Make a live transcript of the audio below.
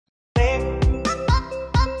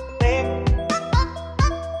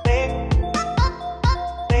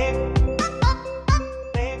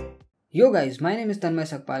Yo guys, my name is Tanmay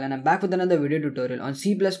Sakpal and I'm back with another video tutorial on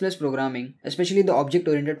C++ programming, especially the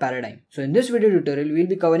object-oriented paradigm. So in this video tutorial, we'll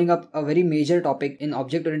be covering up a very major topic in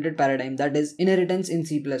object-oriented paradigm, that is inheritance in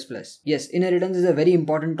C++. Yes, inheritance is a very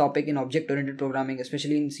important topic in object-oriented programming,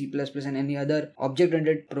 especially in C++ and any other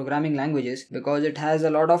object-oriented programming languages, because it has a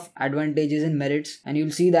lot of advantages and merits, and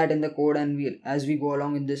you'll see that in the code and as we go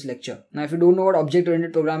along in this lecture. Now if you don't know what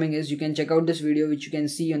object-oriented programming is, you can check out this video which you can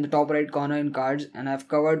see on the top right corner in cards, and I've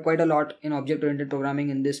covered quite a lot in object-oriented programming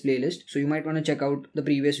in this playlist, so you might want to check out the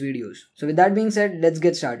previous videos. So with that being said, let's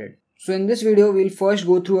get started. So in this video, we'll first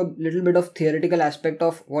go through a little bit of theoretical aspect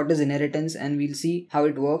of what is inheritance and we'll see how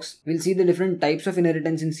it works. We'll see the different types of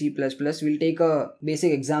inheritance in C++. We'll take a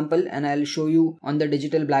basic example and I'll show you on the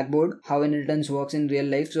digital blackboard how inheritance works in real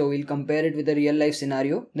life. So we'll compare it with a real life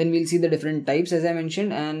scenario. Then we'll see the different types as I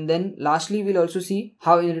mentioned, and then lastly we'll also see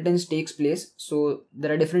how inheritance takes place. So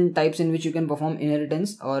there are different types in which you can perform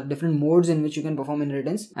inheritance or different modes in which you can perform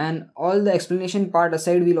inheritance, and all the explanation part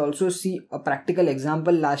aside, we'll also see a practical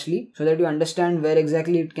example lastly, so that you understand where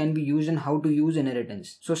exactly it can be used and how to use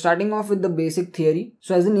inheritance. So starting off with the basic theory.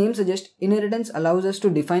 So as the name suggests, inheritance allows us to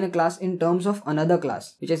define a class in terms of another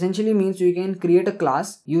class, which essentially means you can create a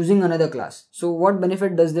class using another class. So what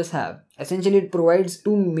benefit does this have? Essentially, it provides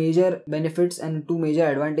two major benefits and two major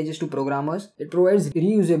advantages to programmers. It provides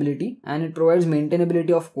reusability and it provides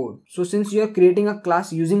maintainability of code. So since you are creating a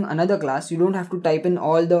class using another class, you don't have to type in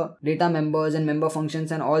all the data members and member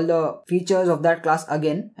functions and all the features of that class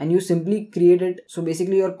again, and you simply create it. So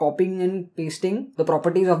basically you're copying and pasting the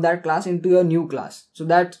properties of that class into your new class. So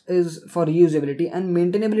that is for reusability, and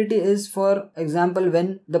maintainability is, for example,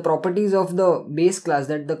 when the properties of the base class,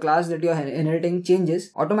 that the class that you're inheriting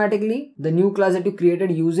changes, automatically the new class that you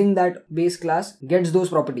created using that base class gets those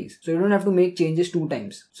properties. So you don't have to make changes two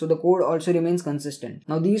times. So the code also remains consistent.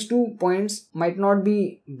 Now these 2 points might not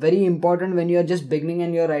be very important when you are just beginning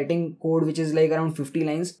and you're writing code which is like around 50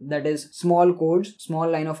 lines, that is small codes, small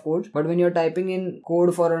line of code. But when you're typing in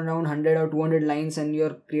code for around 100 or 200 lines and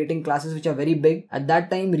you're creating classes which are very big, at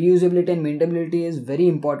that time reusability and maintainability is very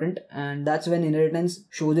important, and that's when inheritance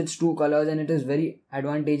shows its true colors and it is very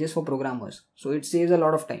advantageous for programmers. So it saves a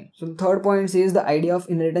lot of time. So the third point says the idea of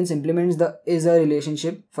inheritance implements the is-a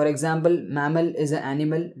relationship. For example, mammal is an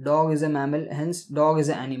animal, dog is a mammal, hence dog is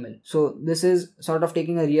an animal. So this is sort of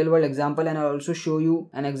taking a real world example, and I'll also show you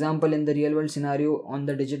an example in the real world scenario on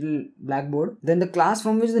the digital blackboard. Then the class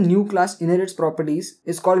from which the new class inherits properties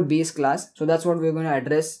is called base class. So that's what we're going to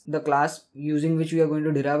address, the class using which we are going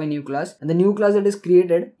to derive a new class, and the new class that is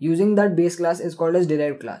created using that base class is called as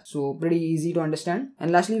derived class. So pretty easy to understand.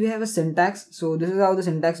 And lastly, we have a syntax. So this is how the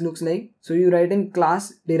syntax looks like. So you write in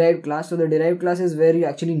class, derived class. So the derived class is where you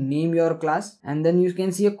actually name your class, and then you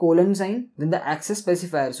can see a colon sign, then the access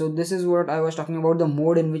specifier. So this is what I was talking about, the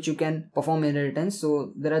mode in which you can perform inheritance.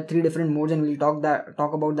 So there are 3 different modes and we'll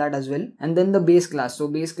talk about that as well. And then the base class. So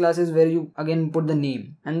base class is where you again put the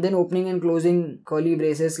name, and then opening and closing curly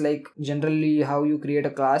braces, like generally how you create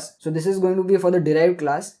a class. So this is going to be for the derived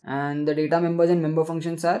class, and the data members and member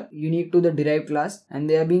functions are unique to the derived class and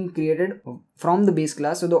they are being created from the base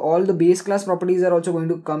class. So all the base class properties are also going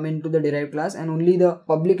to come into the derived class, and only the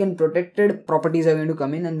public and protected properties are going to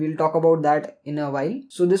come in, and we'll talk about that in a while.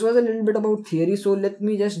 So this was a little bit about theory. So let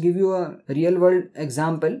me just give you a real world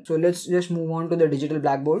example. So let's just move on to the digital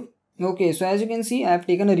blackboard. Okay, so as you can see, I have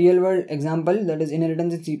taken a real world example, that is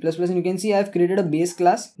inheritance in C++, and you can see I have created a base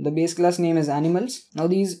class. The base class name is animals. Now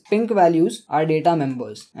these pink values are data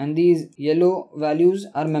members and these yellow values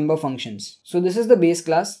are member functions. So this is the base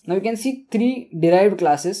class. Now you can see 3 derived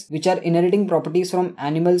classes which are inheriting properties from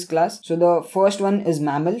animals class. So the first one is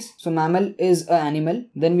mammals. So mammal is an animal.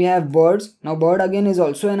 Then we have birds. Now bird again is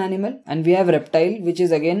also an animal, and we have reptile, which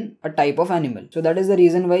is again a type of animal. So that is the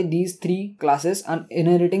reason why these 3 classes are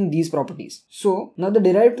inheriting these properties. So now the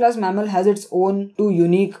derived class mammal has its own 2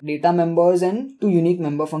 unique data members and 2 unique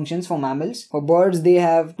member functions for mammals. For birds, they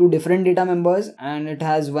have 2 different data members and it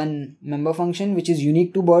has 1 member function which is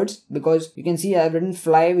unique to birds, because you can see I have written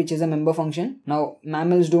fly, which is a member function. Now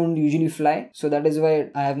mammals don't usually fly, so that is why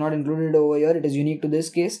I have not included it over here. It is unique to this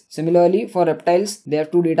case. Similarly, for reptiles, they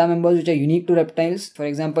have 2 data members which are unique to reptiles. For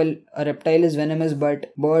example, a reptile is venomous,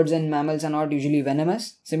 but birds and mammals are not usually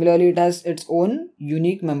venomous. Similarly, it has its own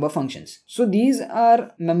unique member functions. So these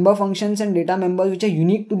are member functions and data members which are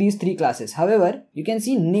unique to these 3 classes. However, you can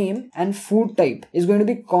see name and food type is going to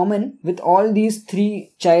be common with all these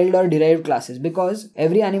 3 child or derived classes, because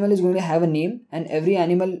every animal is going to have a name and every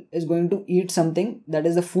animal is going to eat something, that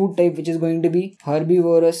is the food type, which is going to be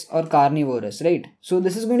herbivorous or carnivorous, right? So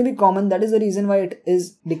this is going to be common. That is the reason why it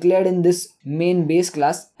is declared in this main base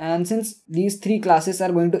class, and since these three classes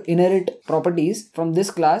are going to inherit properties from this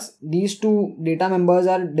class, these two data members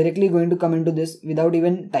are directly going to come into this without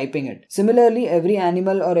even typing it. Similarly, every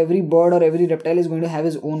animal or every bird or every reptile is going to have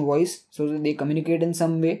his own voice, so that they communicate in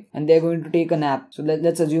some way, and they're going to take a nap. So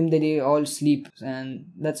let's assume that they all sleep, and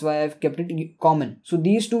that's why I've kept it common. So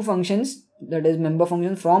these two functions, that is member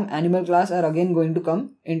function from animal class, are again going to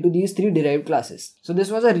come into these three derived classes. So this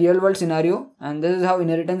was a real world scenario, and this is how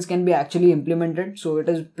inheritance can be actually implemented. So it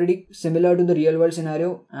is pretty similar to the real world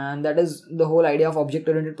scenario, and that is the whole idea of object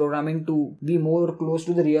oriented programming, to be more close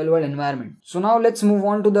to the real world environment. So now let's move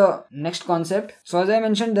on to the next concept. So as I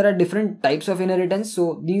mentioned, there are different types of inheritance.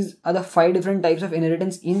 So these are the 5 different types of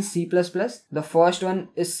inheritance in C++. The first one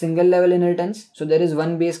is single level inheritance. So there is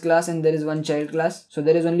one base class and there is one child class. So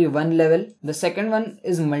there is only one level. The second one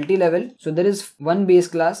is multi-level. So there is one base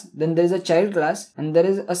class, then there is a child class, and there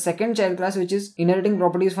is a second child class which is inheriting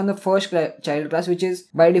properties from the first child class, which is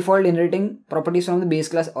by default inheriting properties from the base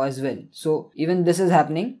class as well. So even this is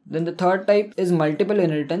happening. Then the third type is multiple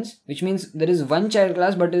inheritance, which means there is one child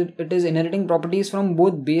class but it is inheriting properties from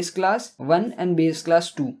both base class 1 and base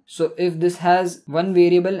class 2. So if this has one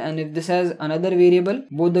variable and if this has another variable,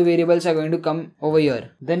 both the variables are going to come over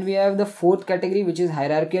here. Then we have the fourth category, which is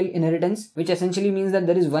hierarchical inheritance, which essentially means that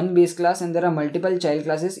there is one base class and there are multiple child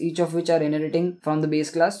classes, each of which are inheriting from the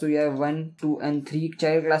base class. So you have 1, 2 and 3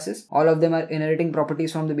 child classes. All of them are inheriting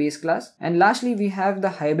properties from the base class. And lastly, we have the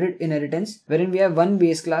hybrid inheritance, wherein we have one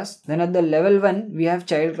base class, then at the level 1 we have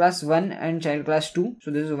child class 1 and child class 2.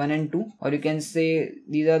 So this is 1 and 2, or you can say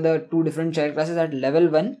these are the two different child classes at level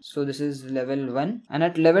 1. So this is level 1, and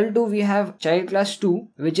at level 2 we have child class 2,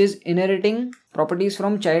 which is inheriting properties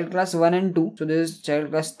from child class 1 and 2. So this is child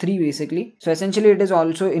class 3 basically. So essentially it is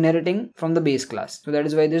also inheriting from the base class. So that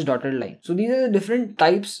is why this dotted line. So these are the different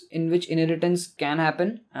types in which inheritance can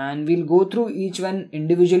happen, and we'll go through each one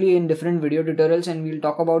individually in different video tutorials, and we'll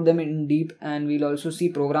talk about them in deep, and we'll also see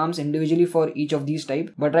programs individually for each of these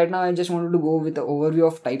types. But right now I just wanted to go with the overview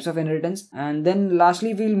of types of inheritance, and then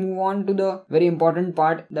lastly we'll move on to the very important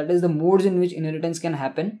part, that is the modes in which inheritance can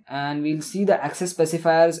happen, and we'll see the access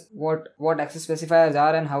specifiers, what access specifiers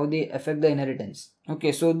are and how they affect the inheritance.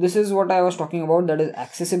 Okay, so this is what I was talking about, that is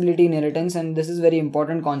accessibility inheritance, and this is very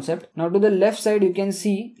important concept. Now to the left side you can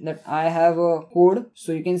see that I have a code.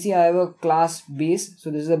 So you can see I have a class base.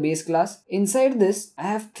 So this is a base class. Inside this I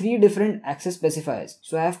have 3 different access specifiers.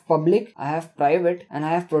 So I have public, I have private, and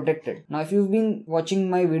I have protected. Now if you've been watching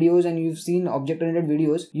my videos and you've seen object oriented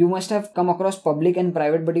videos, you must have come across public and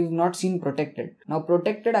private, but you've not seen protected. Now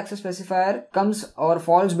protected access specifier comes or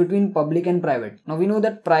falls between public and private. Now we know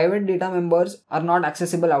that private data members are not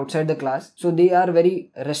accessible outside the class, so they are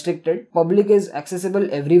very restricted. Public is accessible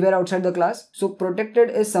everywhere outside the class, so protected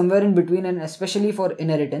is somewhere in between, and especially for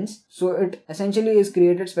inheritance. So it essentially is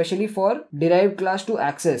created specially for derived class to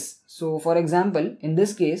access. So for example, in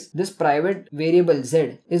this case, this private variable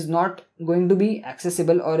z is not going to be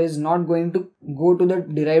accessible or is not going to go to the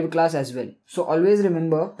derived class as well. So always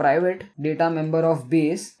remember, private data member of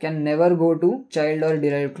base can never go to child or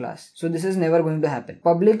derived class. So this is never going to happen.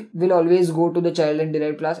 Public will always go to the child and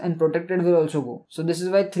derived class, and protected will also go. So this is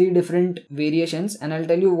why 3 different variations, and I'll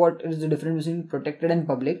tell you what is the difference between protected and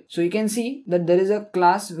public. So you can see that there is a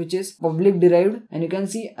class which is public derived, and you can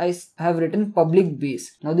see I have written public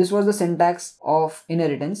base. Now this was the syntax of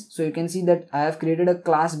inheritance. So you can see that I have created a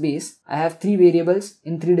class base. I have 3 variables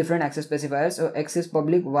in 3 different access specifiers. So X is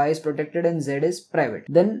public, Y is protected, and Z is private.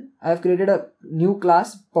 Then I have created a new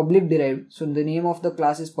class, public derived. So the name of the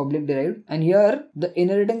class is public derived, and here the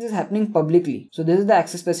inheritance is happening publicly. So this is the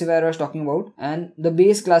access specifier I was talking about, and the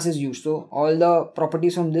base class is used. So all the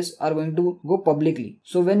properties from this are going to go publicly.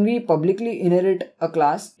 So when we publicly inherit a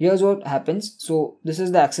class, here's what happens. So this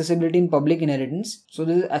is the accessibility in public inheritance. So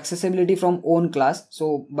this is accessibility from own class.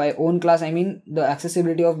 So by own class I mean the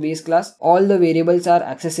accessibility of base class. All the variables are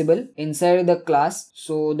accessible inside the class.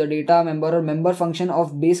 So the data member or member function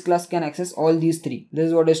of base class can access all these 3. This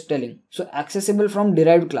is what it's telling. So accessible from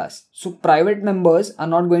derived class. So private members are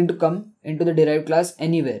not going to come into the derived class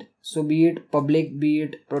anywhere. So be it public, be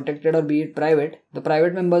it protected, or be it private, the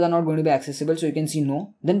private members are not going to be accessible. So you can see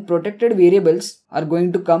no. Then protected variables are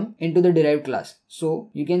going to come into the derived class. So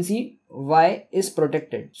you can see y is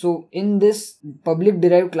protected. So in this public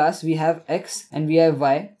derived class we have x and we have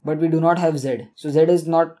y, but we do not have z. So z is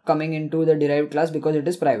not coming into the derived class because it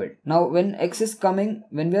is private. Now when x is coming,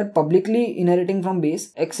 when we are publicly inheriting from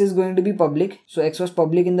base, x is going to be public. So x was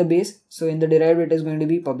public in the base, so in the derived it is going to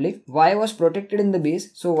be public. Y was protected in the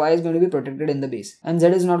base, so y is going to be protected in the base, and z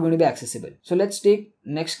is not going to be accessible. So let's take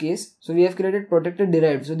next case. So we have created protected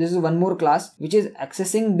derived. So this is one more class which is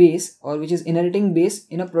accessing base, or which is inheriting base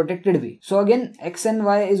in a protected way. So again x and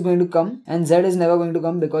y is going to come and z is never going to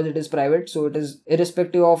come because it is private. So it is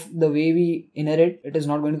irrespective of the way we inherit, it is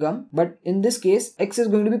not going to come. But in this case x is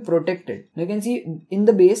going to be protected. Now you can see in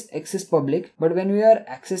the base x is public, but when we are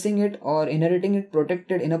accessing it or inheriting it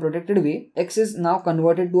protected in a protected way, x is now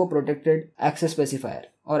converted to a protected access specifier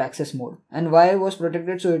or access mode, and y was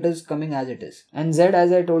protected, so it is coming as it is, and z,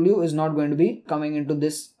 as I told you, is not going to be coming into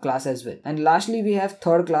this class as well. And lastly we have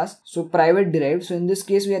third class, so private derived. So in this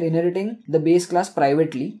case we are inheriting the base class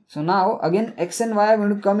privately. So now again x and y are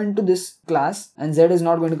going to come into this class and z is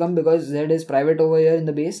not going to come because z is private over here in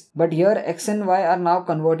the base, but here x and y are now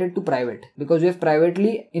converted to private because we have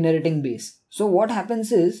privately inheriting base. So what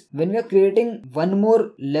happens is, when we are creating one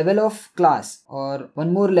more level of class or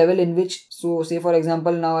one more level in which, so say for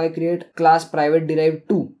example now I create class private derived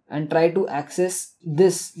 2 and try to access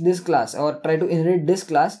this class or try to inherit this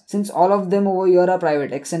class, since all of them over here are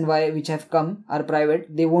private, x and y which have come are private,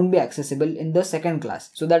 they won't be accessible in the second class.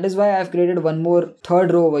 So that is why I have created one more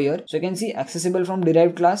third row over here. So you can see accessible from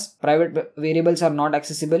derived class, private variables are not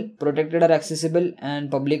accessible, protected are accessible,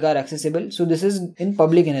 and public are accessible. So this is in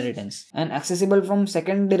public inheritance. And accessible from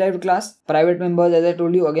second derived class, private members, as I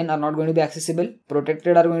told you, again are not going to be accessible,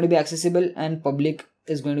 protected are going to be accessible, and public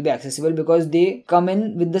is going to be accessible because they come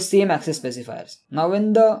in with the same access specifiers. Now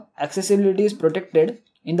when the accessibility is protected,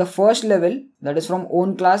 in the first level, that is from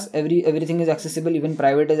own class, everything is accessible, even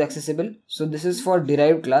private is accessible. So this is for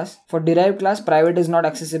derived class. For derived class, private is not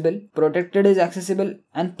accessible, protected is accessible,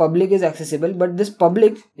 and public is accessible, but this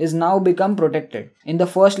public is now become protected in the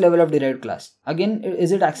first level of derived class. Again,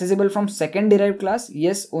 is it accessible from second derived class?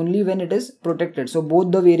 Yes, only when it is protected. So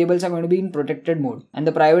both the variables are going to be in protected mode, and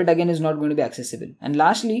the private again is not going to be accessible. And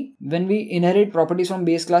lastly, when we inherit properties from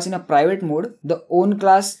base class in a private mode, the own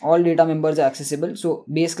class all data members are accessible. So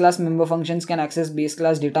base class member functions can access base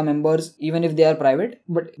class data members even if they are private,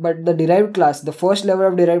 but the derived class, the first level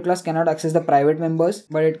of derived class, cannot access the private members,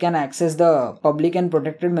 but it can access the public and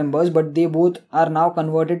protected members, but they both are now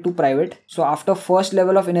converted to private. So after first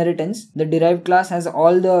level of inheritance, the derived class has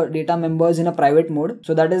all the data members in a private mode.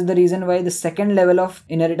 So that is the reason why the second level of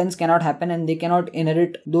inheritance cannot happen, and they cannot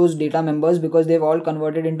inherit those data members because they've all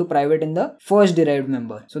converted into private in the first derived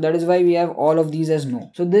member. So that is why we have all of these as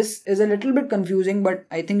no. So this is a little bit confusing, but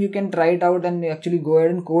I think you can try it out and actually go ahead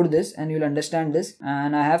and code this and you'll understand this.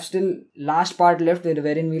 And I have still last part left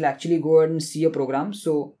wherein we'll actually go ahead and see a program.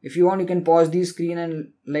 So if you want, you can pause the screen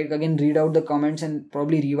and again read out the comments and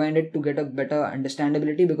probably rewind it to get a better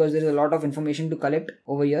understandability, because there is a lot of information to collect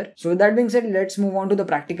over here. So with that being said, let's move on to the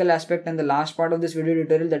practical aspect and the last part of this video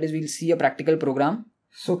tutorial, that is we'll see a practical program.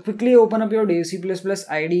 So quickly open up your Dev C++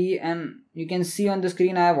 IDE, and you can see on the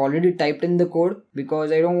screen I have already typed in the code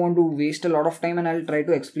because I don't want to waste a lot of time, and I'll try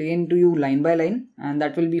to explain to you line by line, and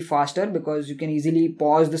that will be faster because you can easily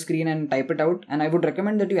pause the screen and type it out. And I would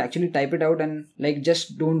recommend that you actually type it out and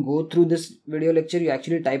just don't go through this video lecture, you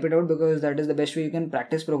actually type it out because that is the best way you can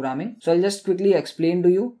practice programming. So I'll just quickly explain to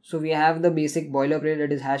you. So we have the basic boilerplate,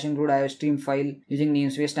 that is hash include iostream file using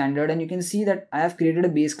namespace standard, and you can see that I have created a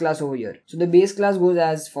base class over here. So the base class goes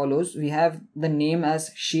as follows. We have the name as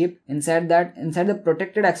shape. Inside the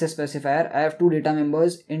protected access specifier, I have two data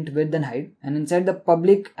members, int width and height, and inside the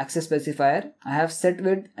public access specifier I have set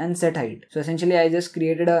width and set height. So essentially I just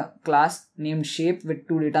created a class named shape with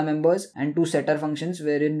two data members and two setter functions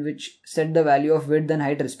wherein which set the value of width and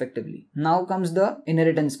height respectively. Now comes the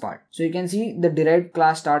inheritance part. So you can see the derived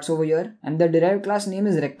class starts over here, and the derived class name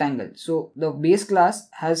is rectangle. So the base class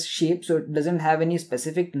has shape, so it doesn't have any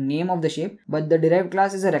specific name of the shape, but the derived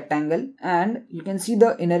class is a rectangle. And you can see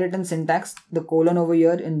the inheritance syntax, the colon over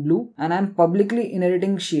here in blue, and I'm publicly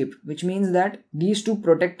inheriting shape, which means that these two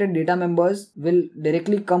protected data members will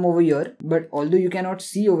directly come over here, but although you cannot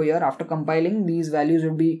see over here, after compiling these values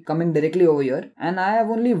will be coming directly over here. And I have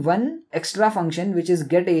only one extra function which is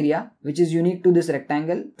get area, which is unique to this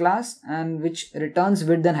rectangle class and which returns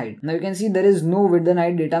width and height. Now you can see there is no width and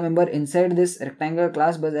height data member inside this rectangle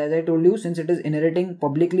class, but as I told you, since it is inheriting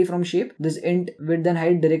publicly from shape, this int width and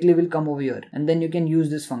height directly will come over here, and then you can use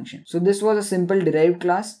this function. So this was a simple derived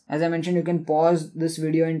class. As I mentioned, you can pause this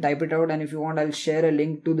video and type it out, and if you want, I'll share a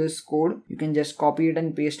link to this code. You can just copy it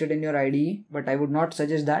and paste it in your IDE, but I would not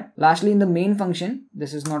suggest that. Lastly, in the main function,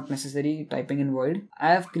 this is not necessary typing in void. I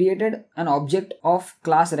have created an object of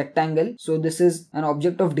class rectangle. So this is an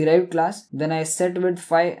object of derived class. Then I set width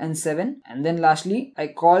 5 and 7, and then lastly I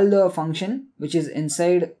call the function which is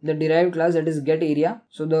inside the derived class, that is get area.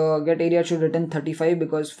 So the get area should return 35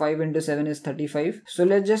 because 5 into 7 is 35. So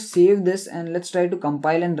let's just save this and let's try to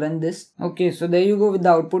compile and run this. Okay, so there you go with the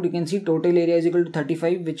output. You can see total area is equal to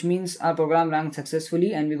 35, which means our program ran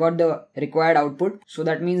successfully and we got the required output. So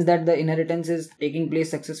that means that the inheritance is taking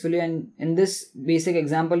place successfully, and in this basic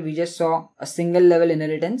example we just saw a single level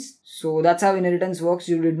inheritance. So that's how inheritance works.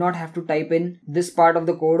 You did not have to type in this part of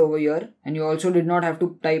the code over here, and you also did not have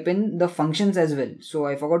to type in the functions as well. So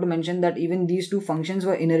I forgot to mention that even these two functions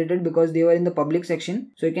were inherited because they were in the public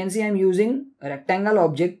section. So you can see I'm using a rectangle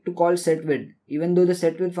object to call setWidth, even though the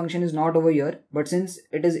setWidth function is not over here, but since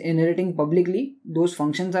it is inheriting publicly, those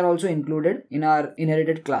functions are also included in our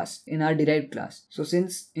inherited class, in our derived class. So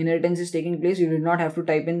since inheritance is taking place, you did not have to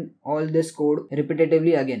type in all this code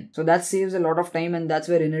repetitively again. So that saves a lot of time, and that's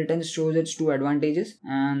where inheritance shows its two advantages.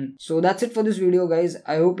 And so that's it for this video, guys.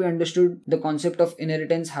 I hope you understood the concept of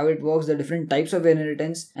inheritance, how it works, the different types of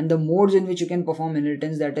inheritance, and the modes in which you can perform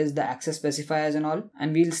inheritance, that is the access specifiers and all.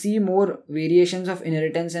 And we'll see more variations of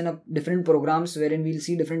inheritance in different programs wherein we'll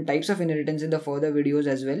see different types of inheritance in the further videos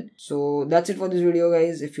as well. So that's it for this video,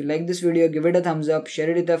 guys. If you like this video, give it a thumbs up, share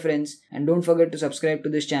it with your friends, and don't forget to subscribe to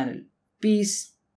this channel. Peace.